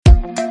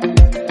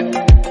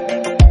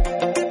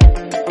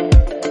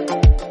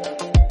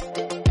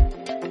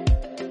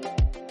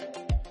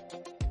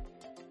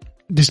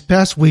this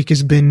past week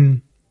has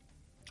been,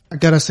 I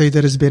gotta say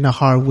that it's been a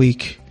hard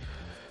week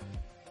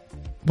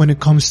when it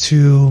comes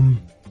to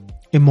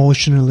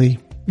emotionally,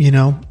 you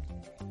know.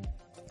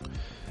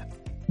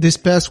 This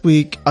past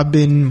week I've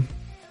been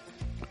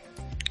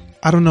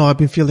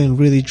feeling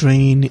really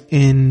drained,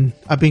 and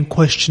I've been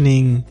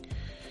questioning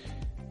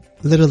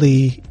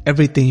literally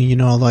everything, you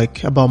know,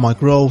 like about my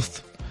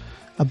growth,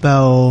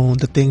 about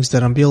the things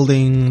that I'm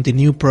building, the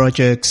new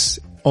projects,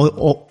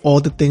 all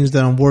the things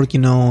that I'm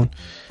working on,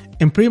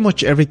 and pretty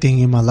much everything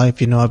in my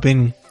life. You know, I've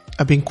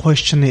been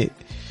questioning it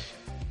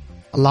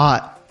a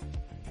lot.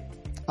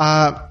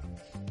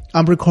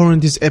 I'm recording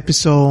this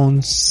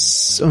episode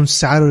on a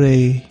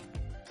Saturday,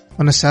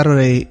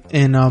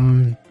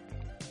 and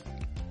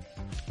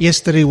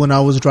yesterday when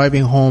I was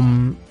driving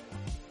home,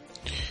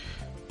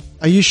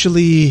 I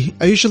usually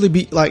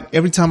be like,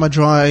 every time I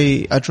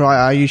drive,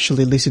 I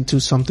usually listen to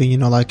something, you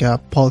know, like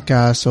a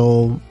podcast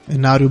or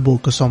an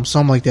audiobook or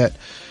something like that.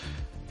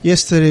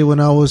 Yesterday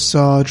when I was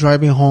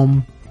driving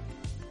home,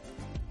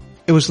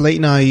 it was late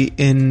night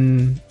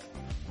and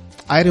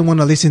I didn't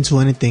want to listen to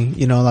anything,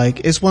 you know,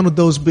 like it's been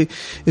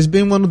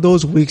one of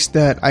those weeks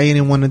that I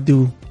didn't want to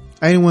do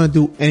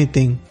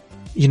anything,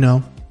 you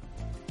know.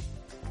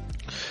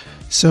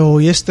 So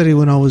yesterday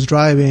when I was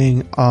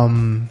driving,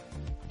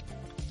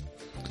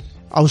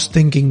 I was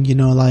thinking, you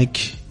know,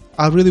 like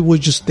I really was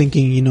just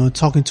thinking, you know,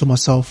 talking to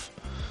myself.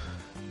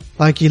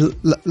 Like you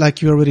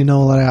already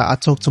know, like I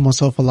talk to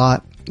myself a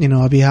lot. You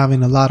know, I'll be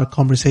having a lot of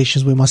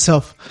conversations with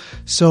myself.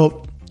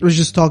 So I was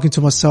just talking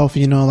to myself,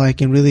 you know, like,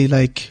 and really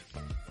like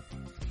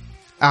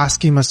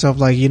asking myself,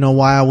 like, you know,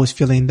 why I was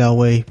feeling that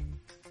way.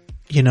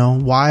 You know,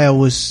 why I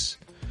was,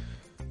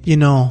 you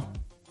know,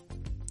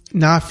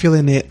 not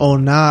feeling it, or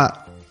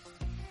not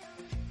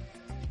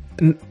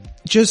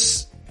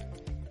just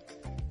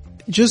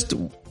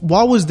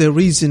what was the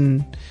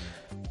reason.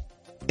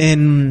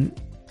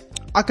 And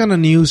I kind of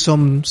knew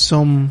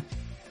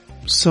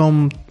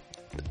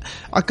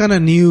I kind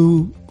of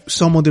knew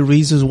some of the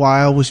reasons why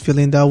I was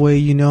feeling that way,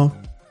 you know,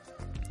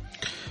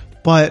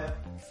 but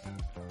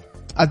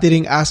I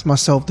didn't ask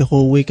myself the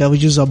whole week. I was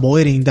just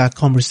avoiding that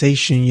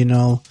conversation, you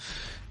know.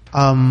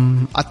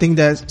 I think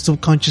that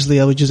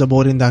subconsciously I was just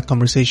avoiding that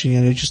conversation, you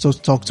know, just to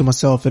talk to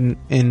myself and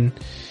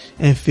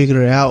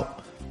figure it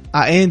out.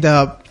 I end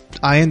up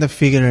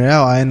figuring it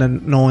out. I end up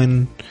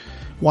knowing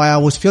why I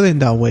was feeling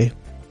that way.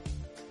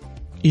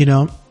 You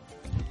know,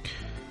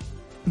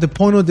 the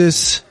point of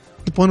this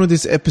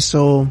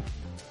episode,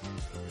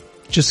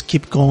 just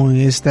keep going,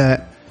 is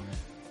that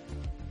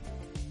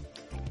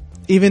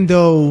even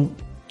though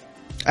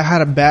I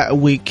had a bad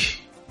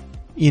week,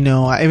 you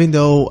know, even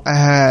though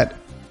I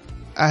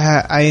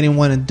didn't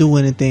want to do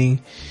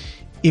anything,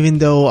 even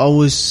though I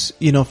was,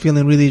 you know,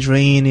 feeling really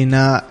drained and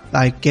not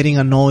like getting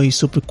annoyed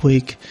super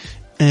quick,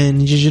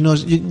 and you know,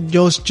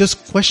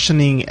 just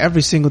questioning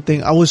every single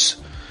thing. I was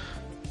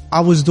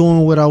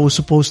doing what I was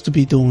supposed to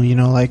be doing, you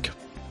know, like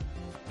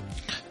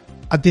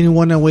I didn't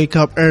want to wake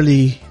up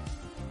early,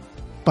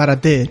 but I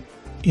did,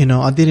 you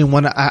know. I didn't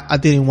want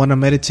to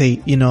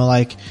meditate, you know,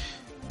 like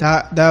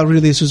that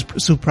really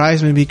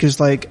surprised me, because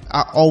like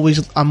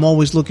I'm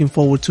always looking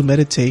forward to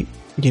meditate,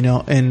 you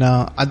know, and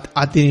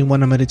I didn't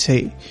want to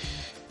meditate,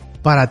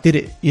 but I did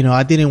it, you know.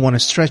 I didn't want to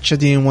stretch, I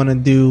didn't want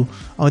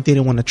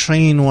to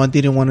train, or I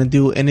didn't want to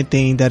do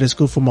anything that is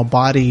good for my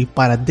body,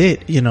 but I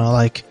did, you know,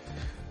 like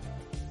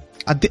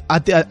I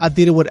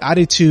did it with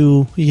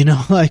attitude, you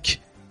know, like,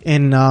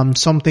 and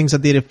some things I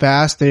did it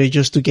faster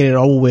just to get it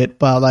over with,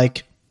 but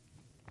like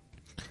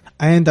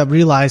I ended up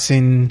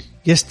realizing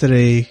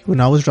yesterday when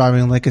I was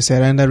driving, like I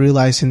said, I ended up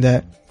realizing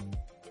that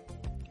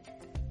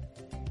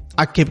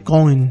I kept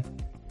going,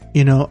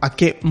 you know, I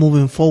kept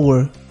moving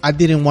forward. I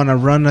didn't want to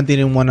run, I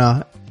didn't want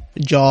to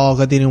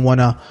jog, I didn't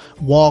want to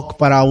walk,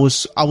 but I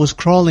was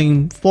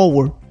crawling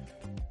forward.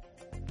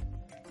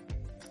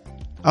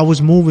 I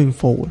was moving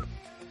forward,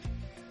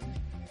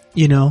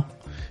 you know,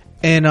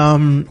 and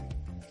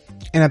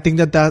I think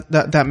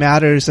that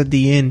matters at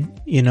the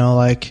end, you know,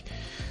 like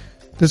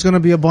there's going to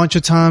be a bunch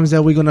of times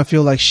that we're going to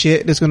feel like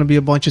shit. There's going to be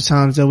a bunch of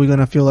times that we're going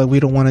to feel like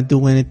we don't want to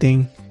do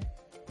anything,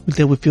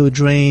 that we feel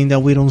drained, that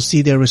we don't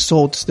see the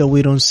results, that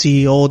we don't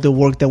see all the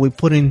work that we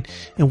put in,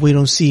 and we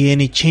don't see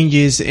any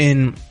changes.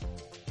 And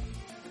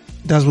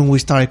that's when we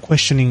started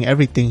questioning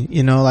everything,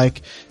 you know,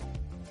 like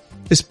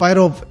despite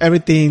of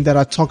everything that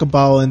I talk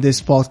about in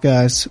this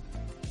podcast,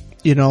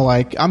 you know,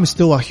 like I'm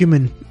still a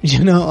human,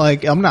 you know,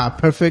 like I'm not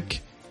perfect.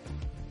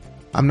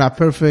 I'm not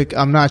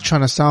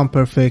trying to sound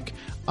perfect.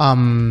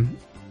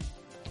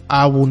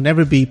 I will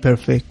never be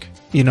perfect.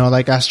 You know,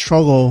 like I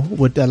struggle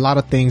with a lot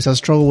of things. I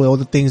struggle with all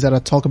the things that I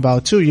talk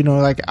about too. You know,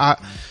 like I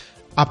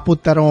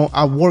put that on,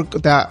 I work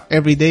that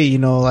every day, you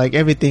know, like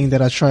everything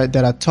that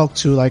I talk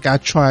to, like I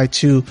try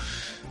to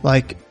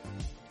like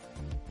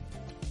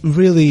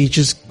really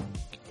just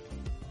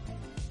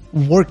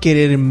work at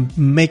it and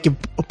make it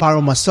a part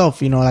of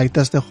myself, you know, like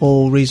that's the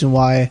whole reason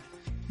why,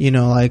 you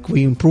know, like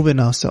we improving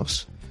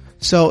ourselves.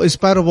 So in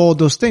spite of all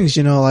those things,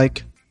 you know,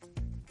 like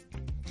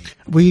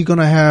we're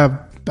gonna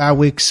have bad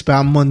weeks,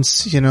 bad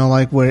months,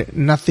 like where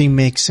nothing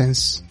makes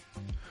sense,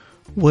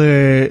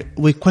 where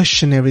we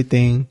question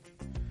everything.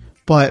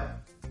 But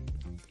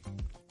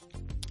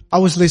I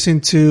was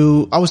listening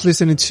to a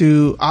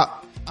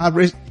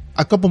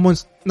couple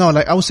months, no,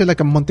 like I would say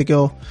like a month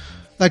ago,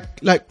 like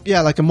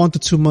a month or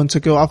 2 months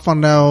ago, I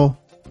found out,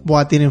 well,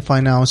 I didn't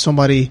find out.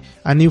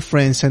 A new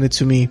friend sent it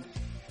to me.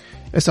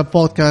 It's a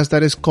podcast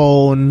that is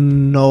called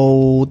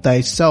Know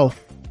Thyself,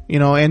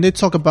 and they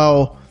talk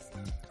about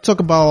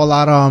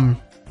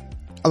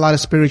a lot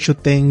of spiritual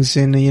things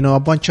and, a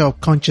bunch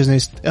of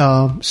consciousness,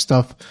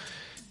 stuff.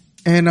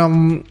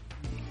 And,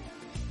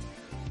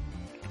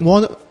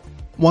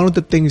 one of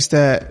the things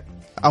that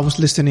I was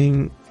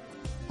listening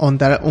on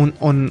that,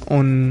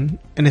 on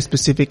in a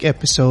specific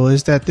episode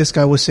is that this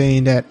guy was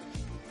saying that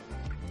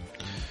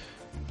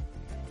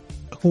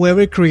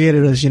whoever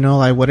created us,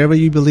 like whatever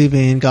you believe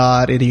in,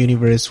 God, in the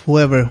universe,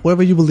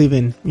 whoever you believe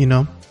in,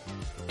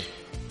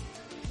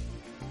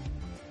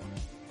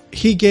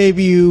 he gave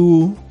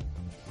you,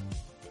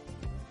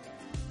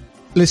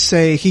 let's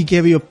say he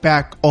gave you a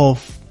pack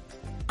of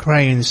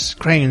crayons,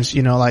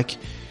 like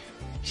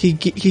he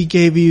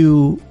gave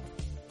you,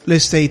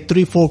 let's say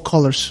 3-4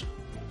 colors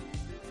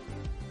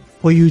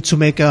for you to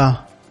make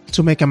a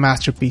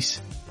masterpiece,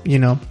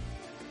 and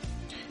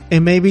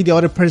maybe the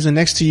other person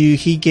next to you,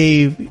 he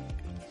gave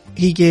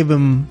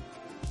him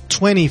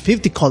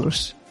 20-50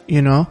 colors,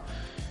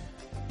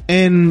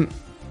 and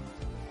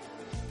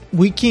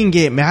we can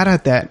get mad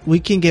at that. We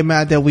can get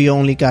mad that we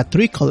only got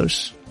 3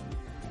 colors,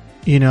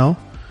 we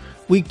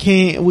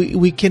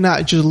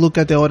cannot just look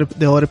at the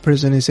other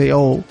person and say,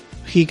 oh,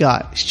 he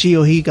got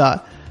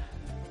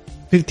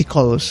 50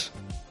 colors.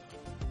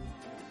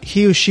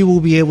 He or she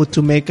will be able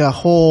to make a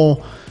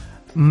whole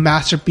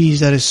masterpiece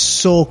that is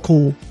so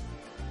cool.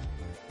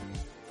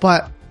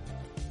 But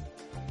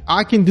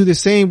I can do the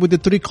same with the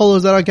 3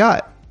 colors that I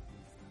got.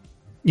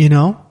 It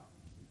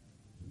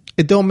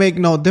don't make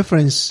no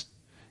difference.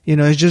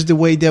 It's just the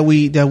way that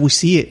we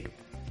see it.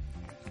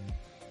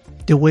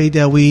 The way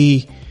that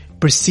we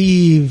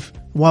perceive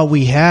what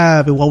we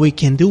have and what we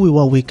can do with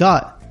what we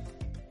got.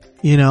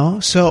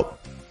 So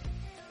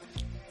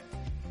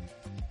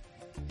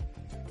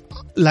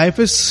life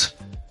is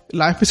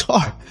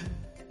hard.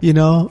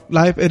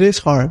 It is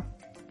hard.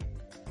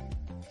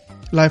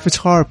 Life is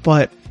hard,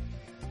 but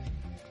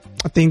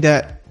I think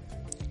that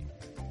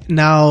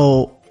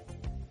now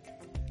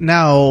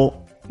the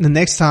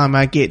next time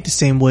I get the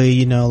same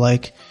way,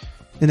 like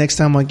the next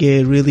time I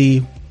get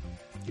really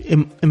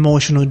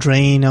emotional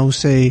drain, I would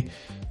say,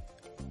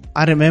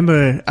 I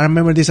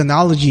remember this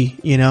analogy,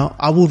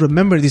 I will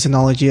remember this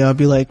analogy. I'll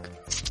be like,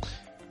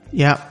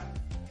 yeah,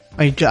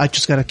 I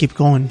just gotta keep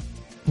going,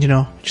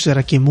 just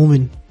gotta keep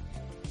moving.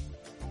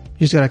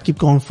 Just gotta keep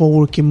going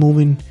forward, keep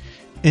moving.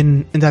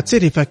 And that's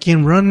it. If I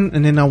can run,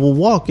 and then I will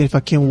walk. If I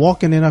can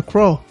walk, and then I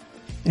crawl.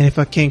 And if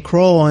I can't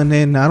crawl, and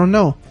then I don't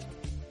know,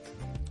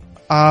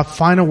 I'll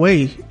find a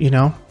way,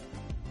 And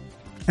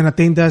I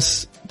think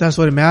that's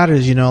what it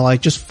matters, like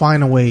just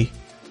find a way.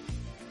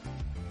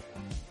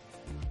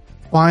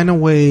 Find a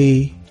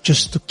way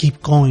just to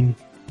keep going.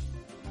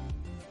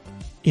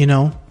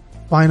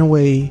 Find a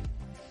way.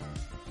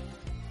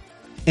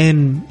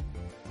 And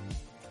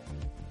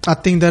I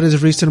think that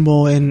is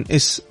reasonable, and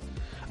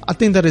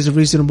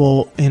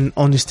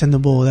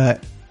understandable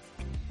that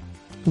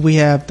we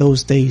have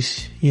those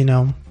days,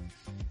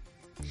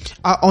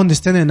 I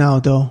understand it now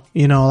though,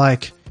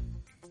 like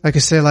I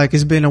said, like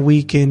it's been a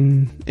week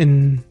and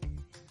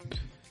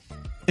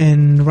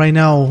right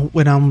now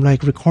when I'm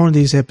like recording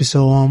this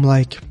episode, I'm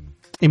like,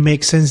 it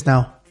makes sense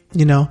now,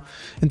 and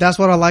that's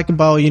what I like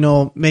about,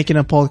 making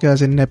a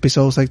podcast and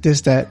episodes like this,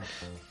 that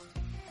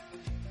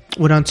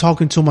when I'm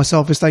talking to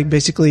myself, it's like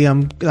basically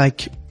I'm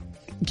like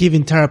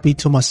giving therapy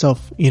to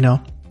myself,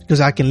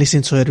 because I can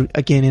listen to it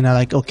again and I'm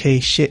like, okay,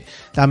 shit,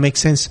 that makes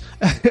sense.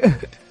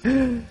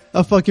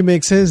 That fucking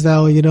makes sense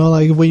now,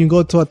 like when you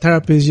go to a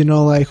therapist,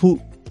 like who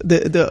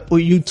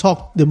you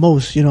talk the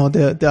most,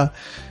 the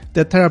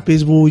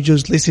therapist will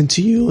just listen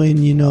to you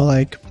and,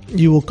 like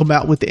you will come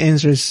out with the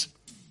answers,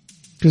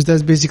 because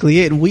that's basically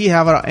it. We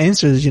have our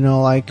answers,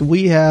 like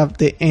we have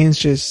the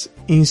answers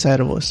inside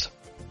of us.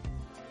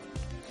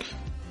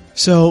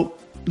 So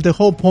the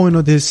whole point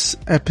of this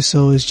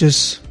episode is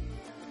just,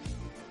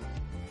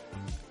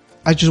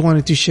 I just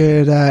wanted to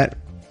share that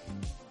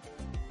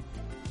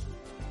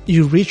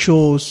your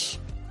rituals,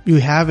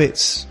 your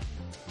habits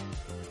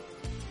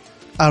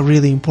are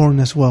really important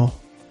as well.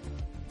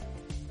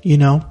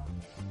 Even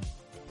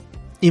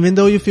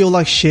though you feel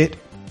like shit,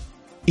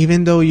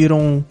 even though you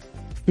don't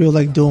feel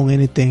like doing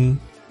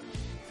anything,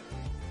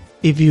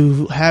 if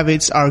your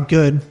habits are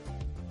good,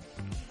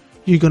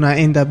 you're gonna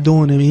end up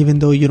doing them even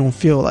though you don't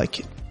feel like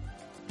it,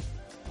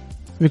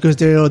 because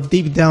they're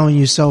deep down in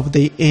yourself.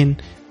 They in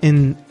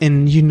your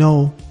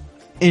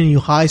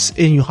higher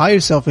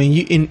self, and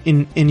you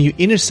in your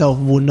inner self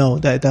will know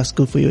that that's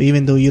good for you,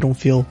 even though you don't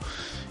feel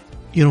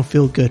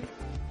good.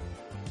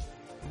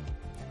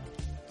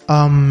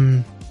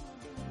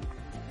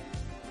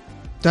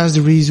 That's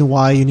the reason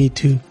why you need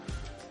to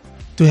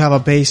to have a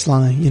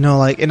baseline, you know,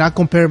 like, and I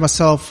compare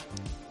myself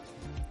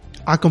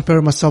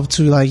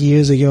to like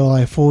years ago,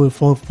 like 4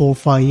 or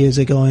 5 years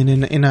ago.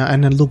 And I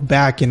look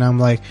back and I'm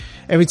like,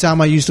 every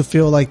time I used to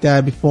feel like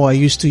that before, I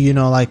used to, you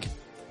know, like,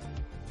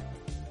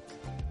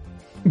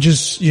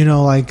 just, you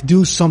know, like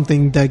do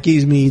something that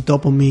gives me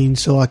dopamine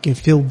so I can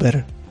feel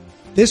better.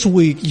 This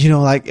week, you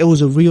know, like it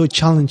was a real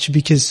challenge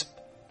because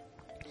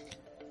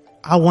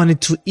I wanted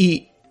to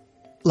eat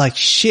like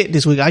shit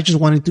this week. I just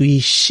wanted to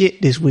eat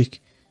shit this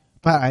week,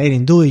 but I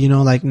didn't do it, you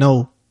know, like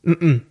no.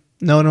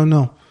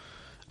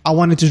 I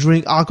wanted to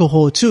drink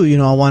alcohol too, you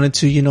know, I wanted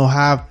to, you know,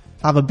 have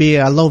a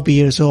beer. I love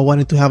beer. So I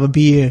wanted to have a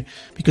beer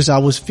because I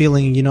was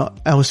feeling, you know,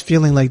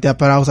 like that,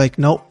 but I was like,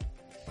 nope,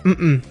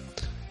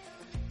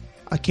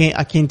 I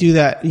can't do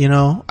that, you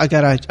know. I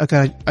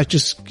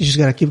just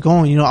gotta keep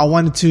going, you know. I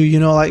wanted to, you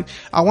know, like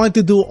I wanted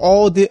to do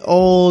all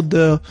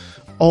the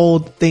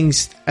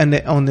things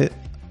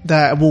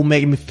that will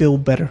make me feel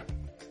better,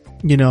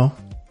 you know.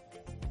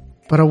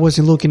 But I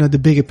wasn't looking at the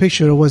bigger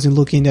picture. I wasn't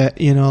looking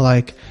at, you know,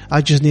 like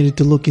I just needed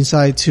to look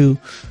inside to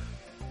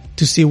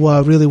see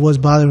what really was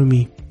bothering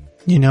me,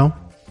 you know.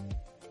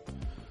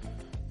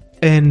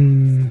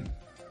 And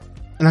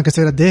like I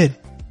said, I did,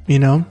 you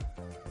know.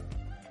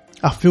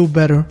 I feel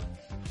better.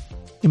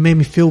 It made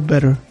me feel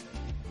better.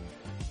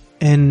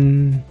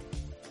 And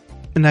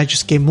I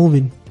just kept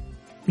moving,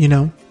 you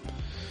know.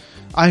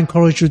 I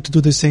encourage you to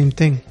do the same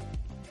thing.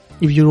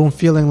 If you don't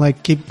feeling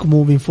like keep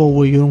moving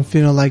forward, you don't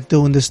feel like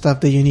doing the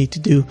stuff that you need to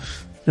do,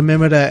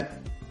 remember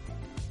that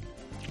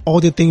all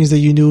the things that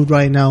you do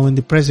right now in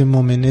the present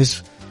moment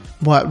is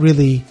what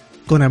really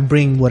gonna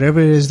bring whatever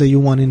it is that you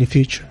want in the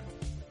future.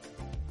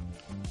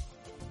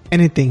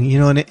 Anything, you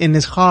know, and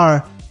it's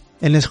hard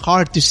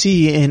to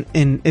see,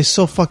 and it's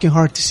so fucking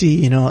hard to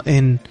see, you know,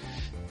 and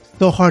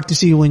so hard to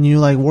see when you're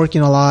like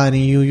working a lot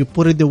and you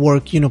put in the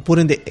work, you know, put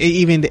in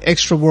even the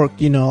extra work,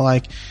 you know,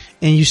 like,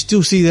 and you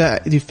still see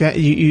that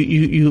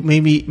you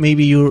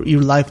maybe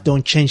your life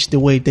don't change the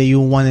way that you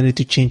wanted it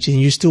to change,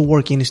 and you're still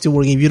working. If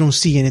you don't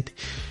see anything,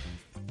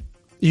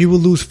 you will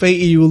lose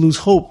faith, you will lose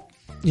hope.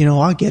 You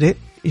know, I get it.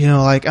 You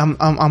know, like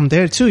I'm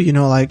there too, you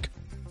know, like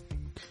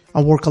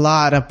I work a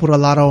lot,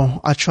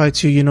 I try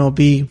to, you know,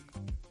 be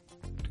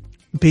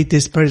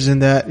this person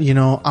that, you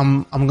know,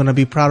 I'm gonna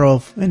be proud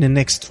of in the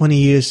next 20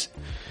 years.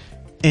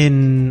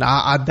 And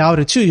I doubt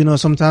it too, you know.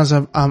 Sometimes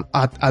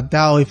I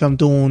doubt if I'm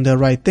doing the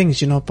right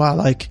things, you know, but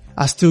like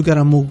I still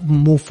gotta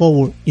move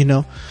forward, you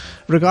know,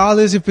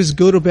 regardless if it's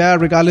good or bad,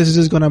 regardless if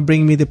it's gonna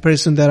bring me the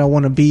person that I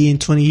want to be in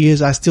 20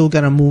 years. I still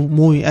gotta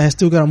move. I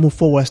still gotta move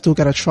forward. I still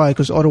gotta try,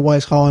 because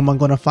otherwise, how am I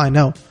gonna find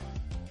out?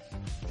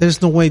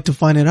 There's no way to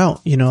find it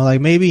out, you know.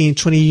 Like maybe in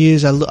 20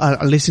 years, I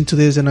listen to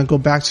this and I go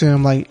back to it.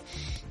 I'm like,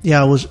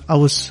 yeah, I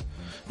was,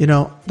 you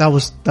know, that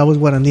was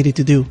what I needed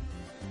to do.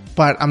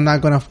 But I'm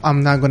not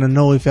gonna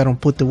know if I don't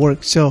put the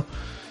work. So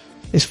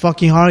it's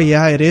fucking hard.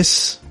 Yeah, it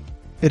is.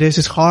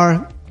 It's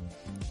hard.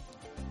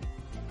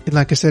 And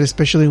like I said,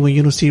 especially when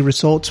you don't see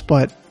results,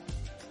 but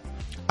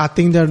I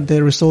think that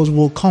the results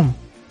will come,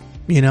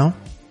 you know,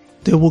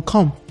 they will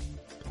come.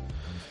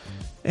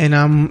 And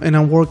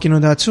I'm working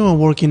on that too. I'm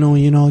working on,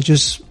 you know,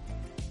 just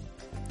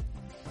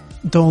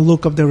don't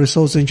look up the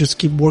results and just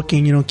keep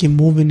working, you know, keep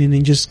moving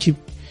and just keep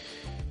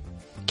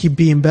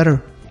being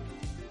better.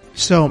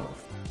 So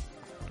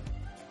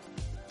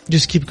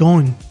just keep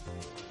going.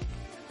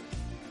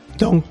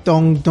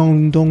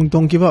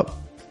 Don't give up.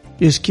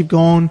 Just keep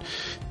going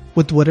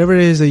with whatever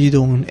it is that you're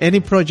doing. Any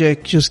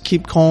project, just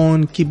keep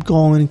going,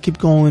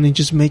 and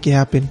just make it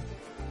happen.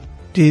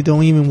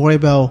 Don't even worry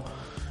about,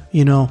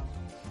 you know,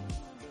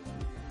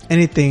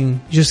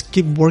 anything. Just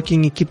keep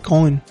working and keep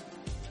going.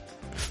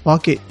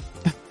 Fuck it.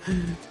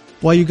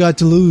 What you got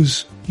to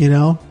lose, you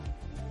know?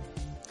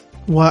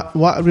 What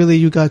really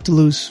you got to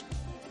lose?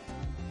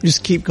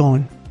 Just keep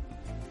going.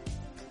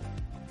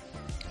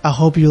 I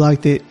hope you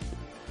liked it,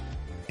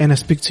 and I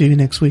speak to you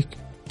next week.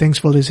 Thanks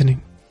for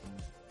listening.